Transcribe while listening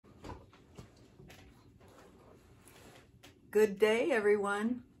Good day,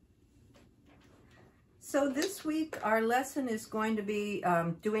 everyone. So this week our lesson is going to be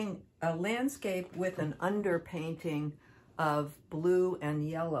doing a landscape with an underpainting of blue and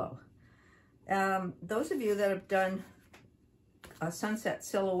yellow. Those of you that have done sunset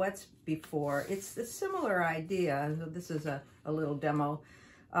silhouettes before, it's a similar idea. This is a little demo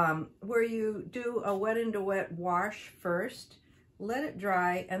where you do a wet into wet wash first, let it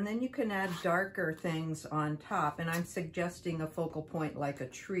dry, and then you can add darker things on top. And I'm suggesting a focal point like a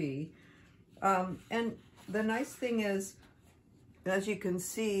tree. And the nice thing is, as you can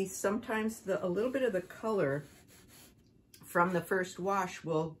see, sometimes a little bit of the color from the first wash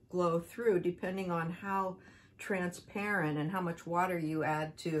will glow through depending on how transparent and how much water you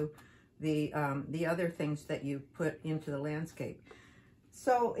add to the other things that you put into the landscape.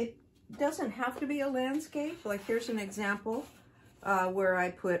 So it doesn't have to be a landscape. Like here's an example where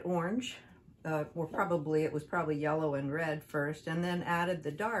I put orange, it was probably yellow and red first, and then added the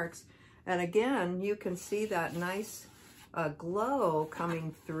darks. And again, you can see that nice glow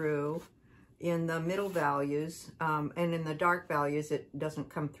coming through in the middle values, and in the dark values, it doesn't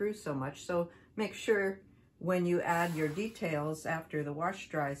come through so much. So make sure when you add your details after the wash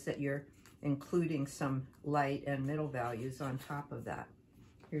dries that you're including some light and middle values on top of that.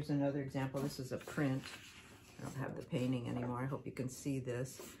 Here's another example. This is a print. I don't have the painting anymore. I hope you can see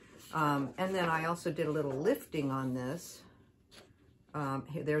this. And then I also did a little lifting on this.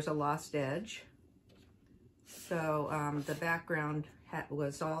 There's a lost edge. So the background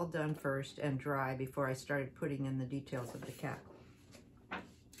was all done first and dry before I started putting in the details of the cat.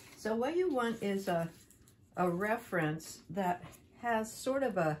 So what you want is a reference that has sort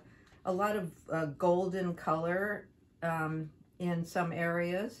of a lot of golden color in some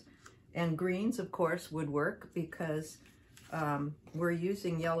areas. And greens, of course, would work because we're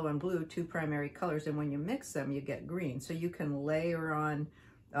using yellow and blue, two primary colors, and when you mix them, you get green. So you can layer on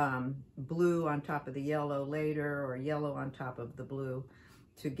blue on top of the yellow later, or yellow on top of the blue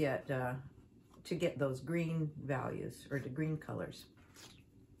to get those green values, or the green colors.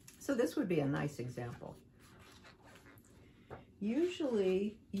 So this would be a nice example.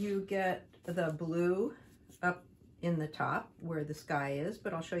 Usually you get the blue up in the top where the sky is,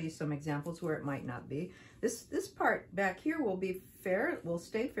 but I'll show you some examples where it might not be. This part back here will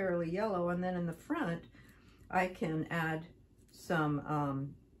stay fairly yellow, and then in the front I can add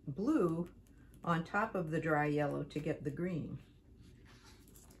some blue on top of the dry yellow to get the green.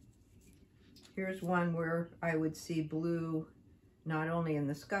 Here's one where I would see blue not only in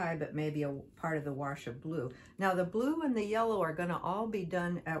the sky, but maybe a part of the wash of blue. Now the blue and the yellow are going to all be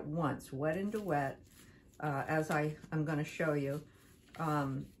done at once, wet into wet, as I'm going to show you,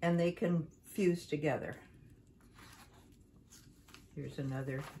 and they can fuse together. Here's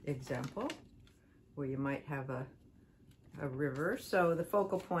another example where you might have a river. So the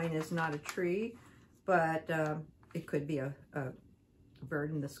focal point is not a tree, but it could be a bird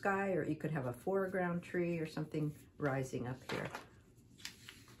in the sky, or you could have a foreground tree or something rising up here.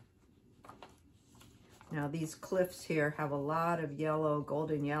 Now these cliffs here have a lot of yellow,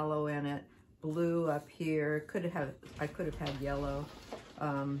 golden yellow in it. Blue up here, I could have had yellow,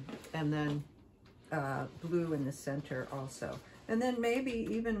 and then blue in the center also. And then maybe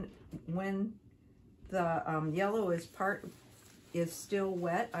even when the yellow is still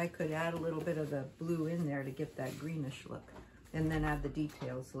wet, I could add a little bit of the blue in there to get that greenish look, and then add the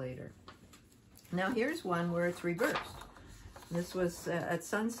details later. Now here's one where it's reversed. This was at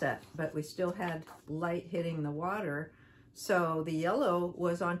sunset, but we still had light hitting the water. So the yellow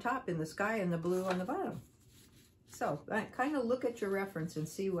was on top in the sky and the blue on the bottom. So kind of look at your reference and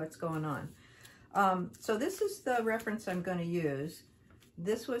see what's going on. So this is the reference I'm going to use.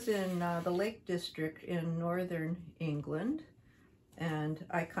 This was in the Lake District in northern England, and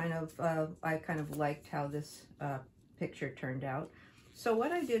I kind of liked how this picture turned out. So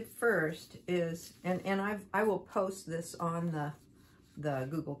what I did first is, and I will post this on the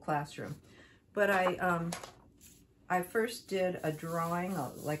Google Classroom, but I first did a drawing,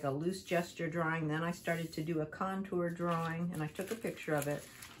 like a loose gesture drawing, then I started to do a contour drawing, and I took a picture of it,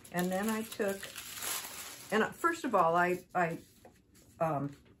 and then first of all, I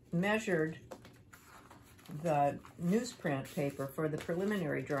measured the newsprint paper for the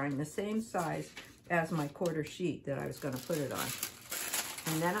preliminary drawing, the same size as my quarter sheet that I was going to put it on.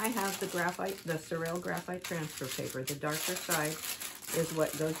 And then I have the Sorel graphite transfer paper. The darker side is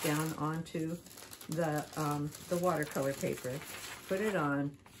what goes down onto the watercolor paper, put it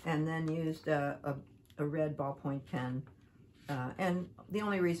on, and then used a red ballpoint pen. And the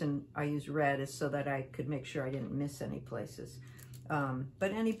only reason I used red is so that I could make sure I didn't miss any places.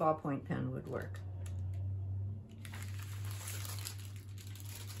 But any ballpoint pen would work.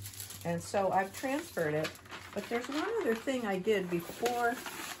 And so I've transferred it, but there's one other thing I did before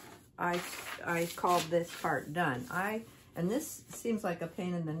I called this part done. And this seems like a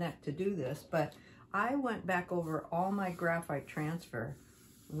pain in the neck to do this, but I went back over all my graphite transfer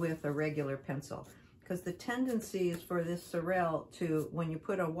with a regular pencil, because the tendency is for this Sorel to, when you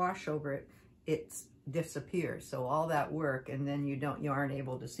put a wash over it, it disappears. So all that work, and then you aren't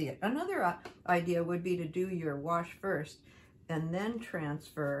able to see it. Another idea would be to do your wash first and then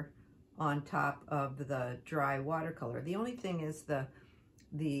transfer on top of the dry watercolor. The only thing is the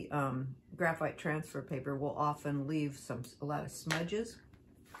graphite transfer paper will often leave a lot of smudges.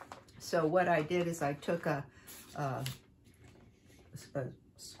 So what I did is I took a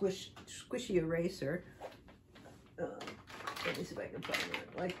squishy eraser. Let me see if I can find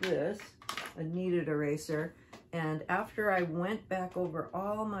it, like this, a kneaded eraser. And after I went back over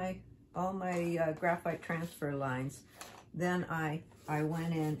all my graphite transfer lines, then I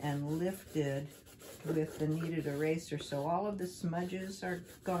went in and lifted with the kneaded eraser. So all of the smudges are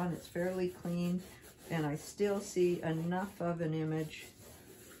gone. It's fairly clean, and I still see enough of an image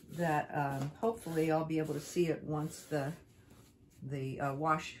that hopefully I'll be able to see it once the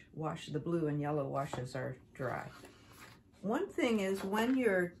blue and yellow washes are dry. One thing is, when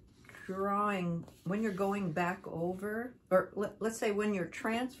you're drawing, when you're going back over, or let's say when you're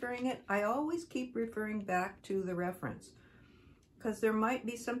transferring it, I always keep referring back to the reference, because there might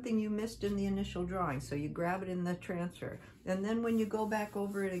be something you missed in the initial drawing. So you grab it in the transfer, and then when you go back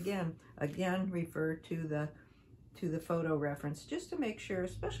over it again refer to the photo reference, just to make sure,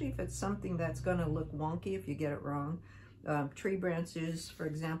 especially if it's something that's going to look wonky if you get it wrong. Tree branches, for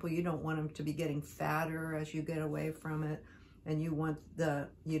example, you don't want them to be getting fatter as you get away from it, and you want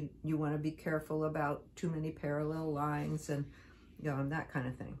you want to be careful about too many parallel lines and that kind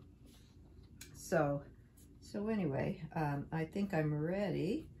of thing. So anyway, I think I'm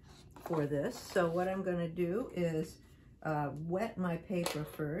ready for this. So what I'm going to do is wet my paper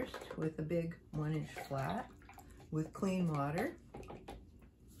first with a big 1-inch flat with clean water.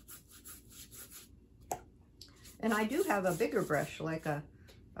 And I do have a bigger brush, like a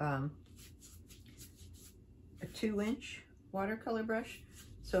 2-inch watercolor brush.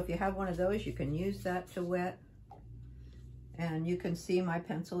 So if you have one of those, you can use that to wet. And you can see my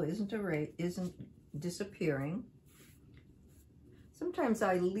pencil isn't disappearing. Sometimes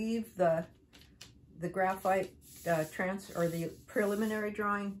I leave the graphite or the preliminary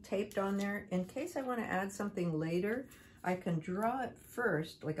drawing taped on there in case I want to add something later. I can draw it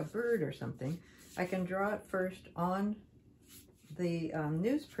first, like a bird or something. I can draw it first on the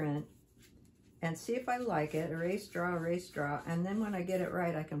newsprint and see if I like it. Erase, draw, and then when I get it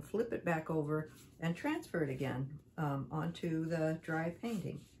right, I can flip it back over and transfer it again onto the dry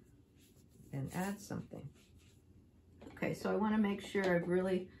painting and add something. Okay, so I want to make sure I've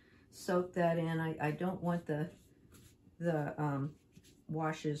really soaked that in. I don't want the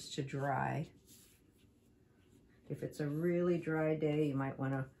washes to dry. If it's a really dry day, you might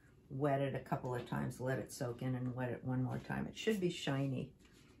want to wet it a couple of times, let it soak in, and wet it one more time. It should be shiny.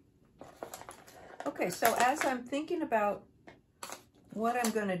 Okay, so as I'm thinking about what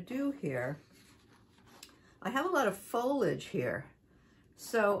I'm going to do here, I have a lot of foliage here.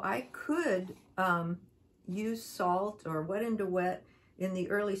 So I could use salt or wet into wet in the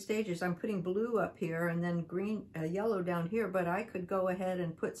early stages. I'm putting blue up here and then yellow down here, but I could go ahead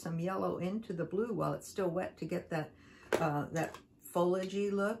and put some yellow into the blue while it's still wet to get that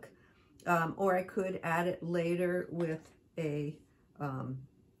foliagey look. Or I could add it later with a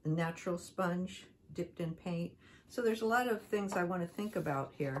natural sponge dipped in paint. So there's a lot of things I want to think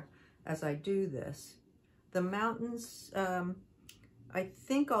about here as I do this. The mountains, I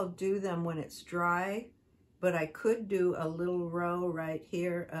think I'll do them when it's dry, but I could do a little row right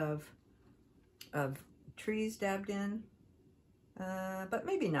here of trees dabbed in, but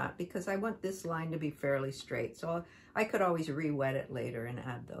maybe not, because I want this line to be fairly straight. So I could always re-wet it later and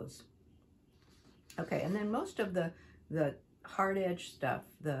add those. Okay, and then most of the hard edge stuff,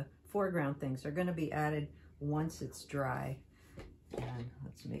 the foreground things, are going to be added once it's dry. And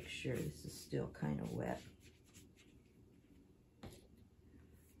let's make sure this is still kind of wet.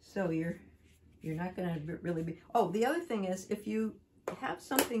 So you're not going to really be... Oh, the other thing is, if you have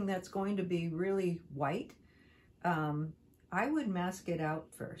something that's going to be really white, I would mask it out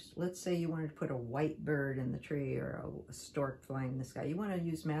first. Let's say you wanted to put a white bird in the tree or a stork flying in the sky. You want to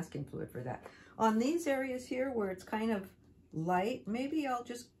use masking fluid for that. On these areas here where it's kind of light, maybe I'll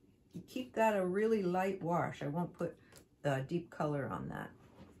just keep that a really light wash. I won't put deep color on that.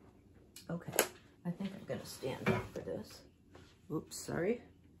 Okay, I think I'm going to stand up for this. Oops, sorry.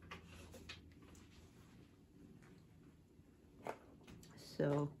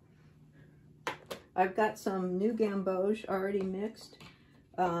 So I've got some new gamboge already mixed.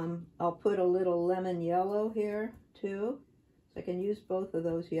 I'll put a little lemon yellow here too. So I can use both of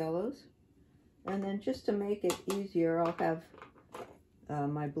those yellows. And then just to make it easier, I'll have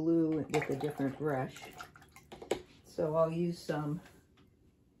my blue with a different brush. So I'll use some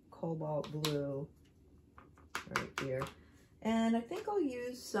cobalt blue right here. And I think I'll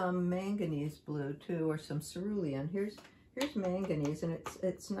use some manganese blue too, or some cerulean. Here's manganese, and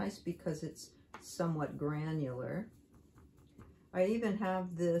it's nice because it's somewhat granular. I even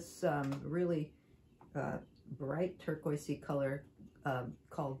have this really bright turquoisey color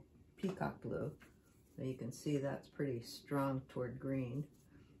called peacock blue. So you can see that's pretty strong toward green.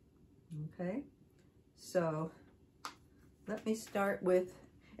 Okay, so let me start with,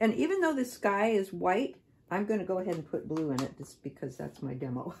 and even though the sky is white, I'm going to go ahead and put blue in it just because that's my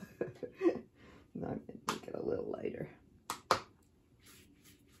demo. I'm going to make it a little lighter.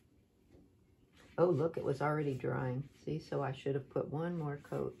 Oh, look, it was already drying. See, so I should have put one more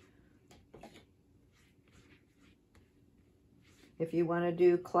coat. If you want to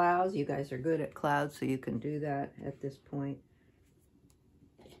do clouds, you guys are good at clouds, so you can do that at this point.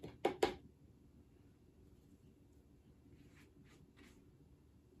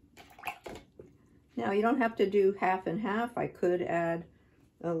 Now, you don't have to do half and half. I could add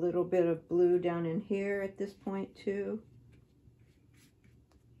a little bit of blue down in here at this point too.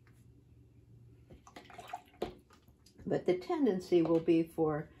 But the tendency will be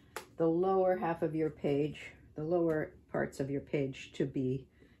for the lower half of your page, the lower parts of your page to be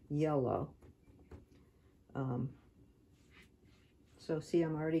yellow. So see,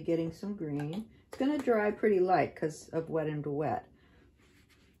 I'm already getting some green. It's going to dry pretty light because of wet and wet.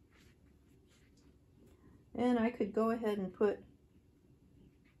 And I could go ahead and put,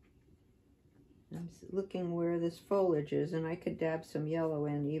 I'm looking where this foliage is, and I could dab some yellow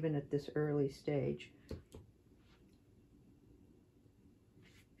in even at this early stage.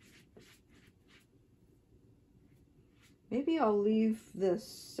 Maybe I'll leave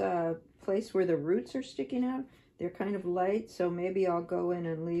this place where the roots are sticking out. They're kind of light, so maybe I'll go in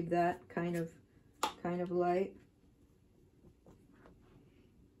and leave that kind of light.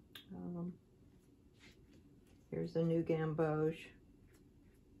 Here's a new gamboge.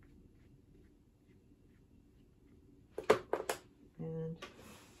 And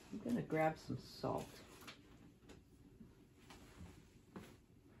I'm going to grab some salt.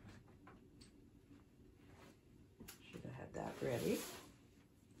 Should have had that ready.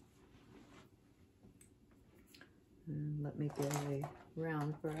 And let me get a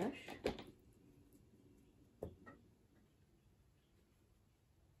round brush.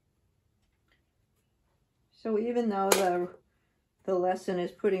 So even though the lesson is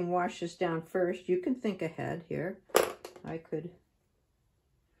putting washes down first, you can think ahead here. I could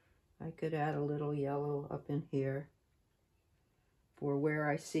add a little yellow up in here for where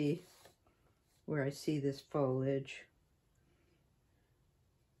I see this foliage.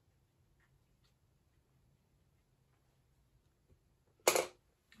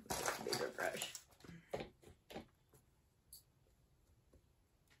 Bigger brush.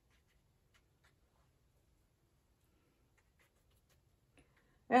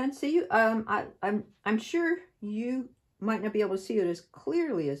 And see, I'm sure you might not be able to see it as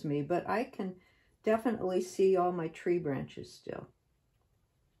clearly as me, but I can definitely see all my tree branches still.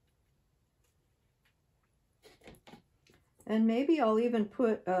 And maybe I'll even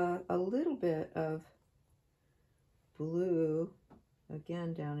put a little bit of blue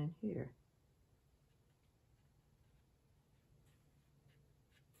again down in here.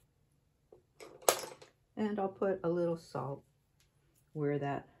 And I'll put a little salt where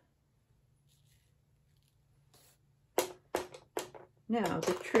that. Now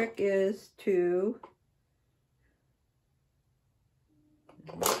the trick is to,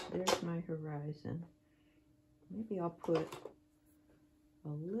 there's my horizon. Maybe I'll put a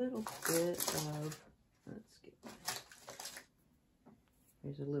little bit of, let's get,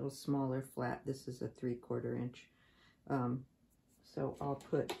 there's a little smaller flat. This is a 3/4 inch. So I'll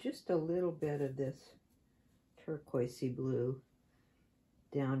put just a little bit of this turquoisey blue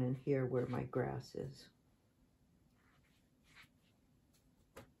down in here where my grass is.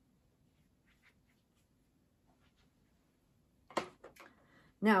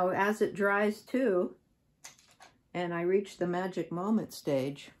 Now, as it dries too, and I reach the magic moment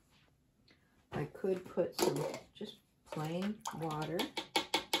stage, I could put some just plain water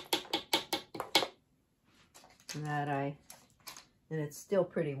and it's still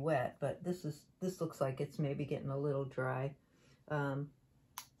pretty wet, but this looks like it's maybe getting a little dry.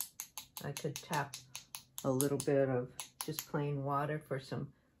 I could tap a little bit of just plain water for some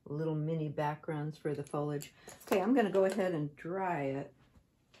little mini backgrounds for the foliage. Okay, I'm going to go ahead and dry it.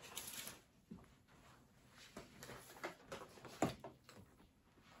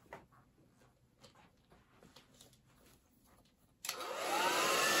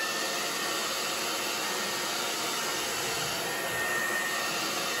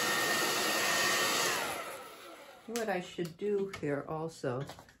 What I should do here also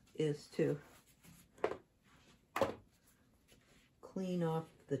is to clean off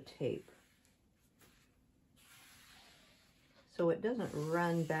the tape so it doesn't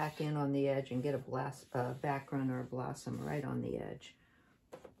run back in on the edge and get a background or a blossom right on the edge.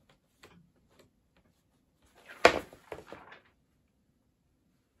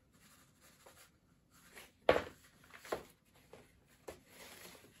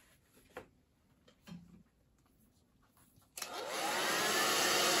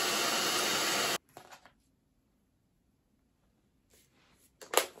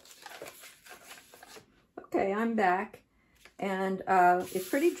 Okay, I'm back, and it's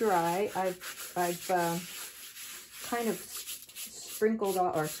pretty dry. I've kind of sprinkled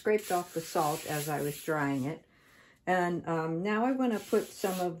off, or scraped off the salt as I was drying it, and now I want to put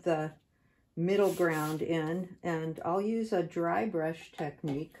some of the middle ground in, and I'll use a dry brush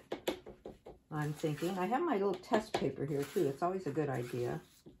technique. I'm thinking I have my little test paper here too. It's always a good idea.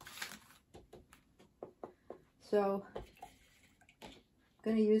 So I'm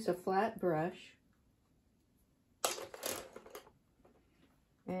going to use a flat brush.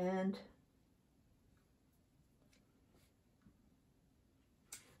 And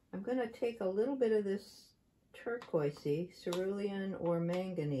I'm going to take a little bit of this turquoisey, cerulean or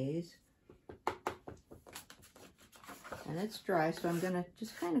manganese, and it's dry, so I'm going to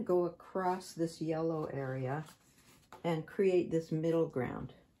just kind of go across this yellow area and create this middle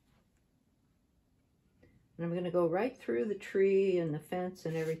ground. And I'm going to go right through the tree and the fence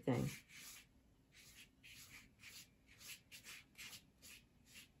and everything.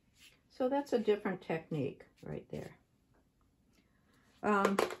 So that's a different technique right there.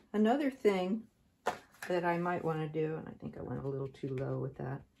 Another thing that I might want to do, and I think I went a little too low with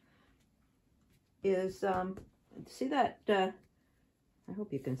that, is see that, I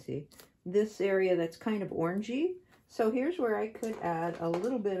hope you can see, this area that's kind of orangey. So here's where I could add a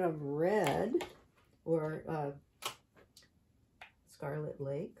little bit of red or Scarlet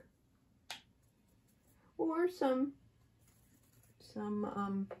Lake, or some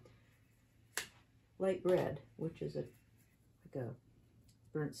light red, which is like a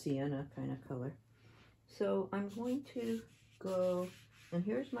burnt sienna kind of color. So I'm going to go, and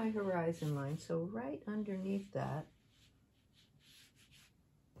here's my horizon line, so right underneath that,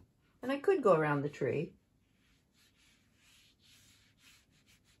 and I could go around the tree,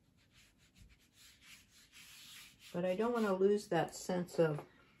 but I don't want to lose that sense of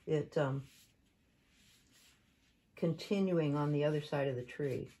it continuing on the other side of the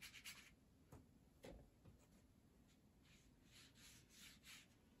tree.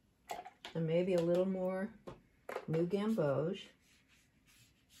 And maybe a little more new gamboge.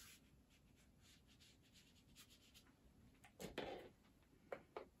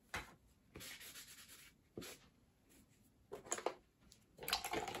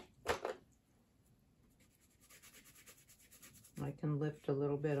 I can lift a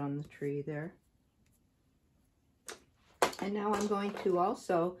little bit on the tree there. And now I'm going to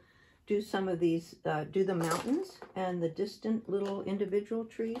also do some of these, do the mountains and the distant little individual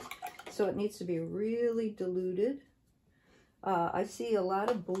trees. So it needs to be really diluted. I see a lot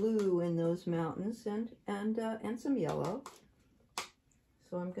of blue in those mountains and some yellow.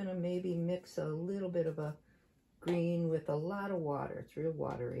 So I'm going to maybe mix a little bit of a green with a lot of water. It's real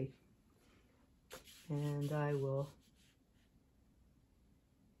watery. And I will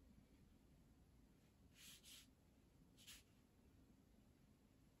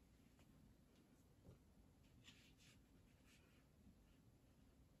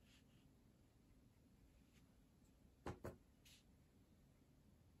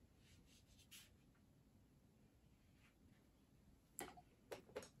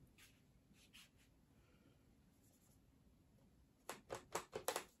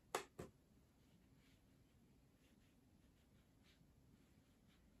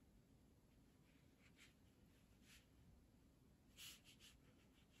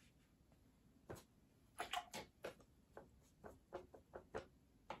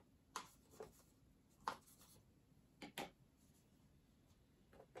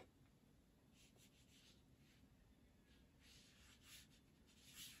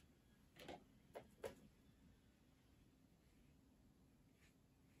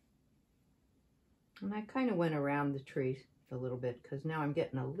And I kind of went around the trees. a little bit because now I'm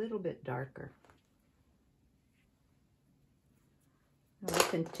getting a little bit darker. Now I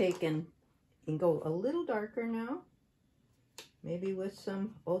can take and go a little darker now, maybe with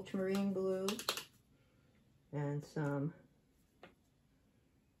some ultramarine blue and some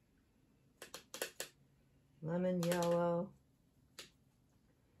lemon yellow,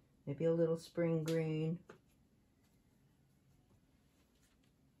 maybe a little spring green.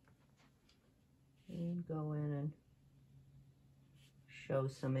 And go in and show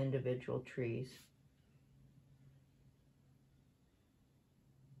some individual trees.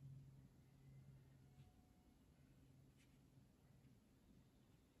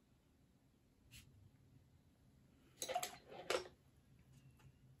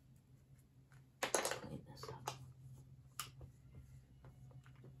 Clean this up.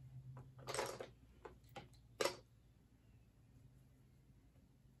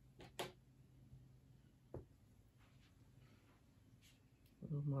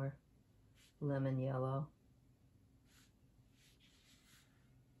 A little more lemon yellow.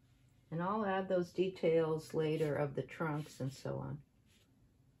 And I'll add those details later of the trunks and so on.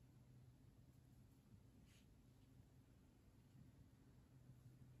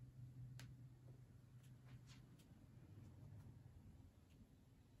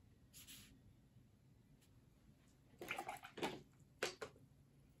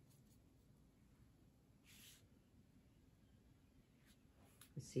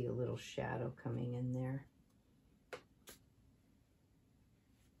 I see a little shadow coming in there.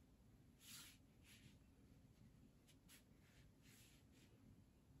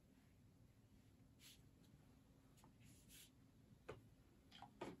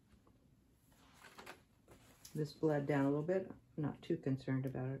 This bled down a little bit. I'm not too concerned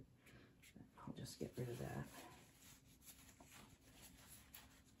about it. I'll just get rid of that.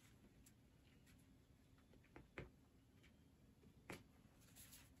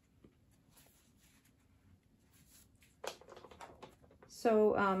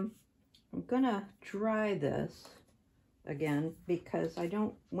 So I'm gonna dry this again because I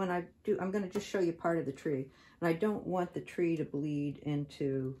don't, I'm gonna just show you part of the tree, and I don't want the tree to bleed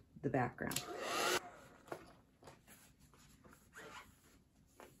into the background.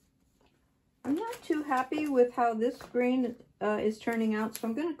 I'm not too happy with how this green is turning out, so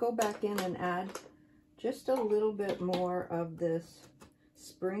I'm gonna go back in and add just a little bit more of this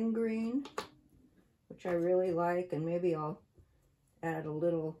spring green, which I really like, and maybe I'll add a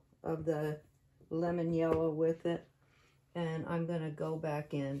little of the lemon yellow with it. And I'm going to go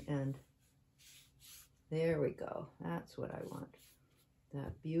back in and there we go. That's what I want.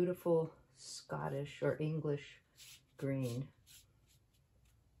 That beautiful Scottish or English green.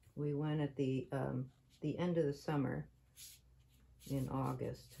 We went at the end of the summer in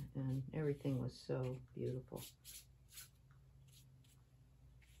August, and everything was so beautiful.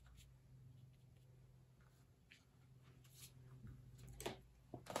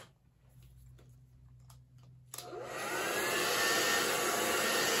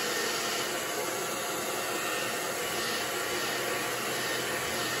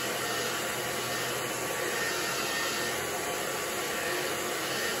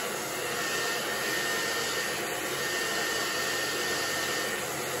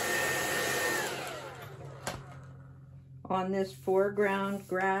 On this foreground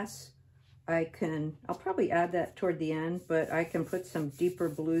grass, I'll probably add that toward the end, but I can put some deeper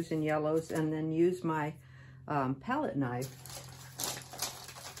blues and yellows and then use my palette knife.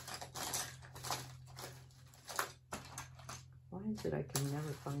 Why is it I can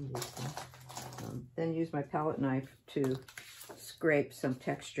never find these things? Then use my palette knife to scrape some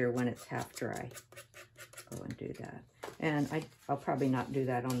texture when it's half dry. Go and do that. And I'll probably not do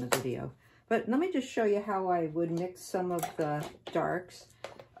that on the video. But let me just show you how I would mix some of the darks.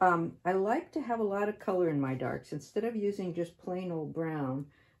 I like to have a lot of color in my darks. Instead of using just plain old brown,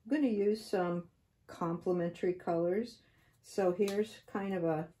 I'm going to use some complementary colors. So here's kind of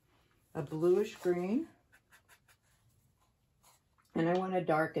a bluish green. And I want to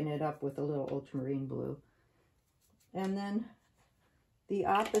darken it up with a little ultramarine blue. And then the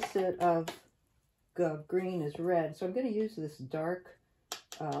opposite of green is red. So I'm going to use this dark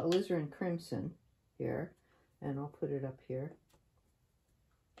alizarin crimson here, and I'll put it up here.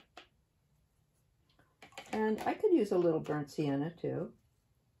 And I could use a little burnt sienna too.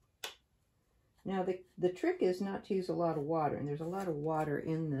 Now the trick is not to use a lot of water, and there's a lot of water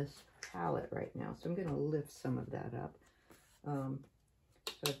in this palette right now, so I'm going to lift some of that up. So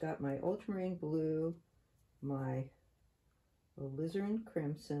I've got my ultramarine blue, my alizarin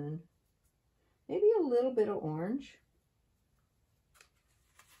crimson, maybe a little bit of orange.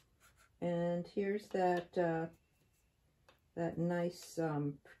 And here's that that nice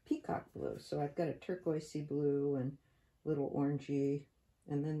peacock blue. So I've got a turquoisey blue and little orangey,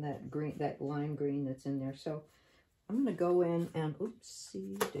 and then that green, that lime green that's in there. So I'm going to go in and,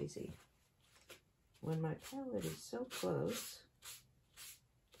 oopsie daisy, when my palette is so close,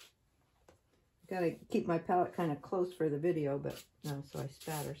 got to keep my palette kind of close for the video, but no, so I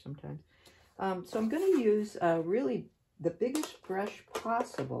spatter sometimes. So I'm going to use really the biggest brush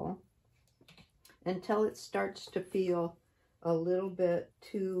possible until it starts to feel a little bit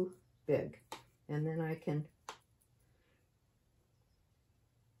too big, and then I can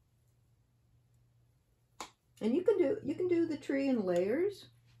you can do the tree in layers.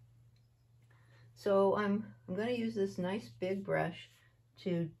 So I'm going to use this nice big brush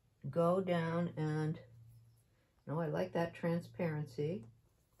to go down, and I like that transparency.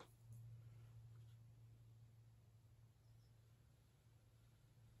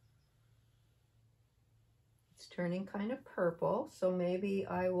 It's turning kind of purple, so maybe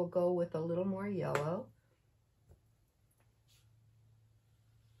I will go with a little more yellow.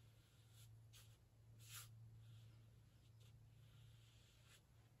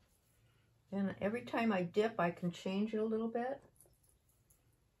 And every time I dip, I can change it a little bit.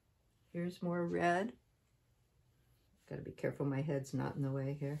 Here's more red. Got to be careful my head's not in the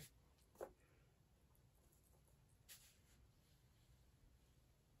way here.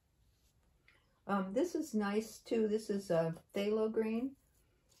 This is nice too. This is a phthalo green,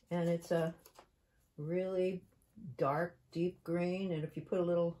 and it's a really dark, deep green. And if you put a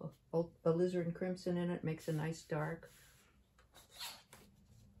little alizarin crimson in it, it makes a nice dark.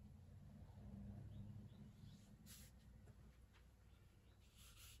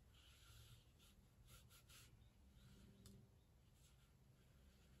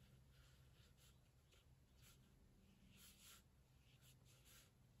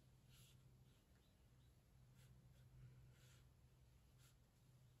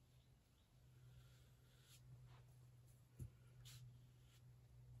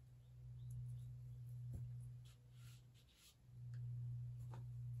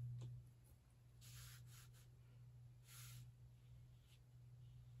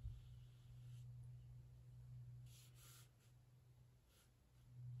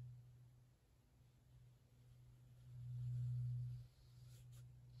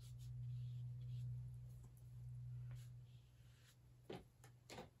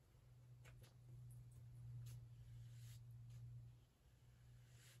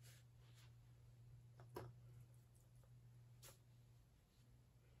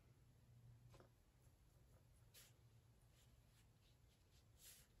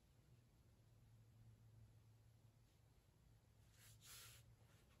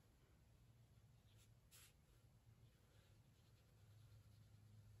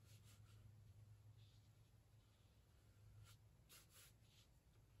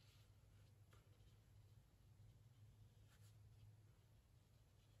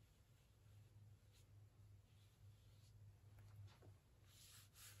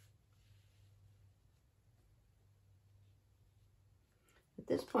 At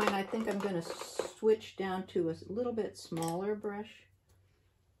this point, I think I'm going to switch down to a little bit smaller brush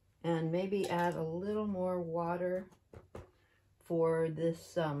and maybe add a little more water for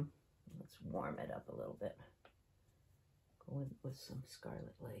this. Let's warm it up a little bit. Go in with some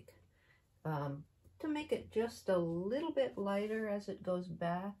Scarlet Lake to make it just a little bit lighter as it goes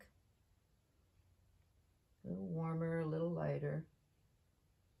back. A little warmer, a little lighter.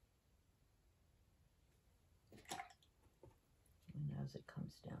 And as it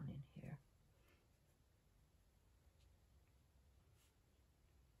comes down in here.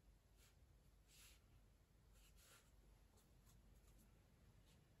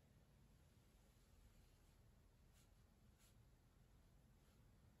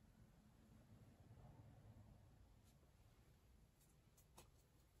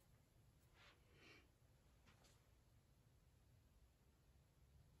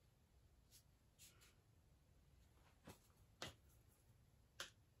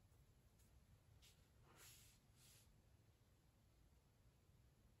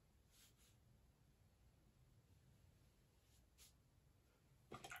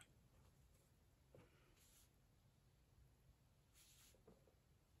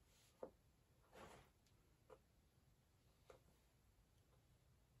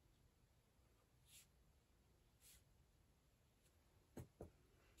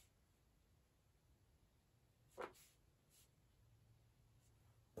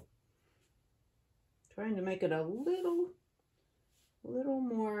 Trying to make it a little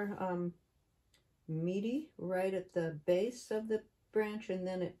more meaty right at the base of the branch, and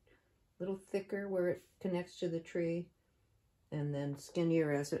then a little thicker where it connects to the tree. and then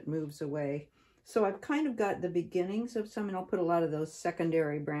skinnier as it moves away. So I've kind of got the beginnings of some, and I'll put a lot of those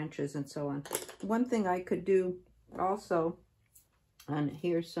secondary branches and so on. One thing I could do also, and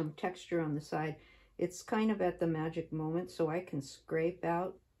here's some texture on the side, it's kind of at the magic moment, so I can scrape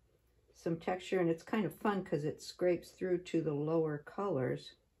out some texture, and it's kind of fun because it scrapes through to the lower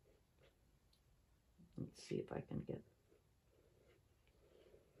colors. Let's see if I can get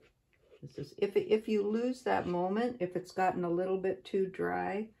this. Is if you lose that moment, if it's gotten a little bit too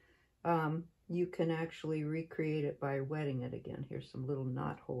dry, you can actually recreate it by wetting it again. Here's some little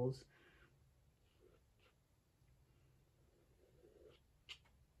knot holes.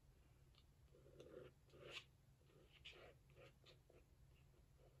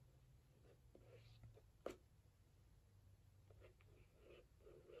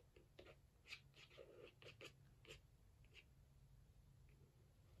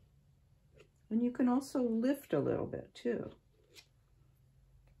 And you can also lift a little bit too.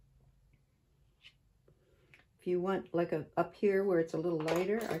 If you want like up here where it's a little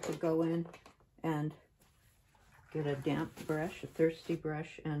lighter, I could go in and get a damp brush, a thirsty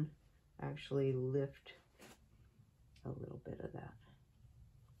brush, and actually lift a little bit of that.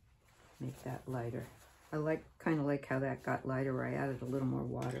 Make that lighter. I kind of like how that got lighter where I added a little more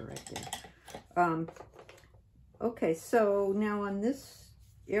water right there. Okay, so now on this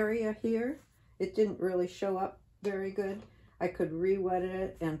area here, it didn't really show up very good. I could re-wet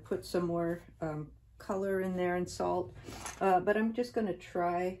it and put some more color in there and salt, but I'm just going to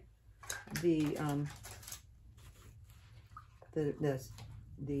try the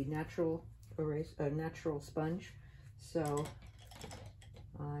natural natural sponge. So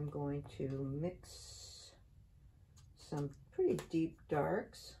I'm going to mix some pretty deep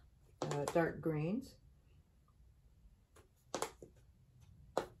darks, dark greens.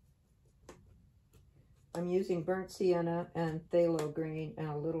 I'm using burnt sienna and phthalo green and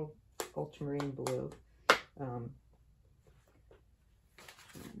a little ultramarine blue. I'm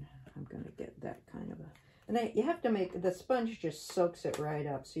going to get that kind of a... And you have to make... The sponge just soaks it right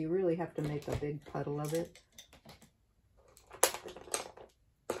up, so you really have to make a big puddle of it.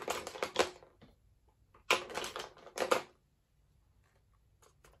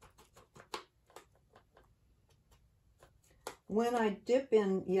 When I dip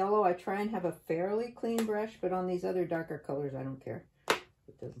in yellow, I try and have a fairly clean brush, but on these other darker colors, I don't care.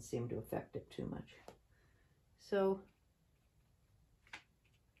 It doesn't seem to affect it too much. So,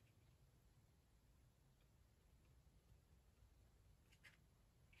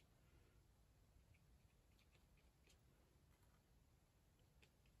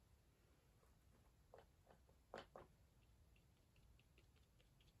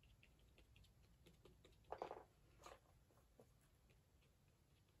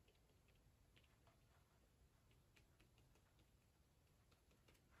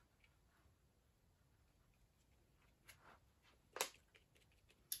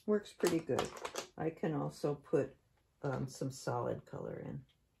 works pretty good. I can also put some solid color in.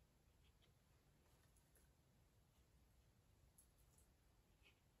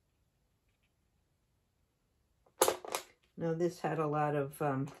 Now this had a lot of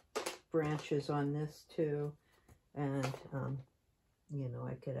branches on this too, and you know,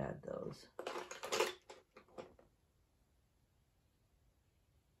 I could add those.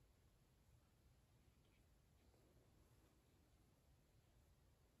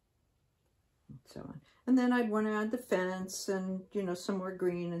 So on. And then I'd want to add the fence and, you know, some more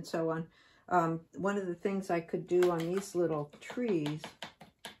green and so on. One of the things I could do on these little trees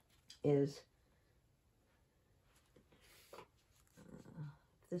is,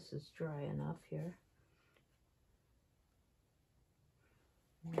 this is dry enough here.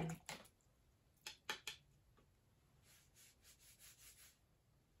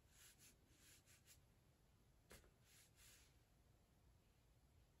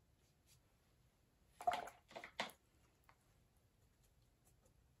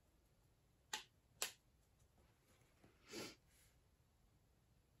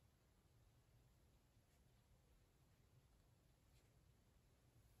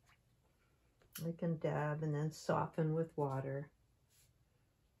 I can dab and then soften with water.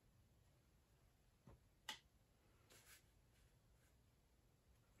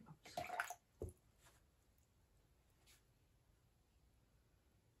 Oops.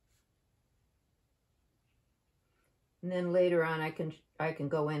 And then later on I can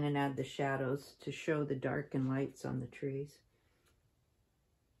go in and add the shadows to show the dark and lights on the trees.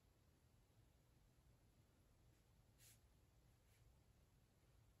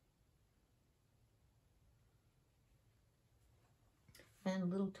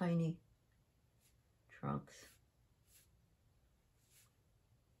 And little tiny trunks.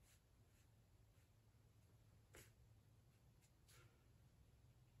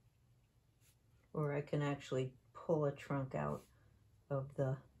 or I can actually pull a trunk out of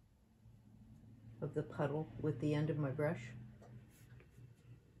the puddle with the end of my brush.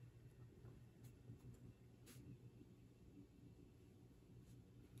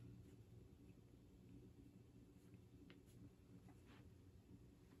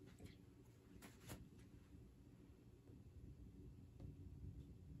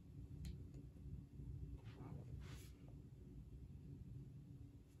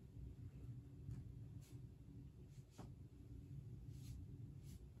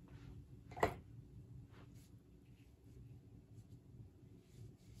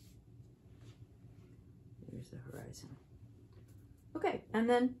 There's the horizon. Okay, and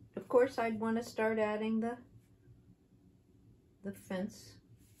then of course I'd want to start adding the fence.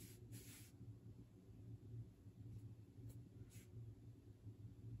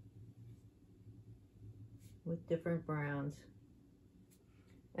 With different browns.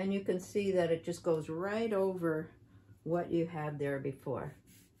 And you can see that it just goes right over what you had there before.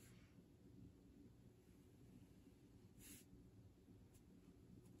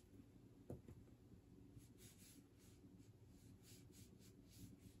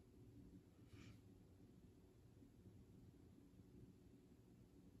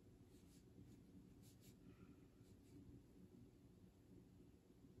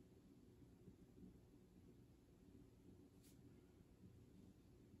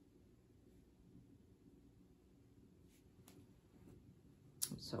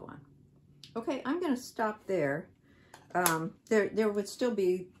 So on. Okay, I'm going to stop there. There would still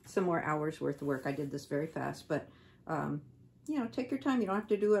be some more hours worth of work. I did this very fast, but you know, take your time. You don't have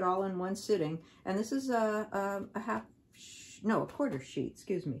to do it all in one sitting. And this is a quarter sheet,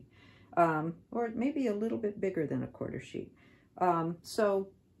 excuse me, or maybe a little bit bigger than a quarter sheet. So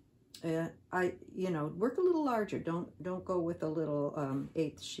you know, work a little larger. Don't go with a little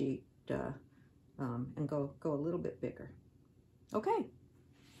 1/8 sheet, and go a little bit bigger. Okay.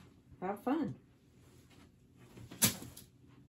 Have fun.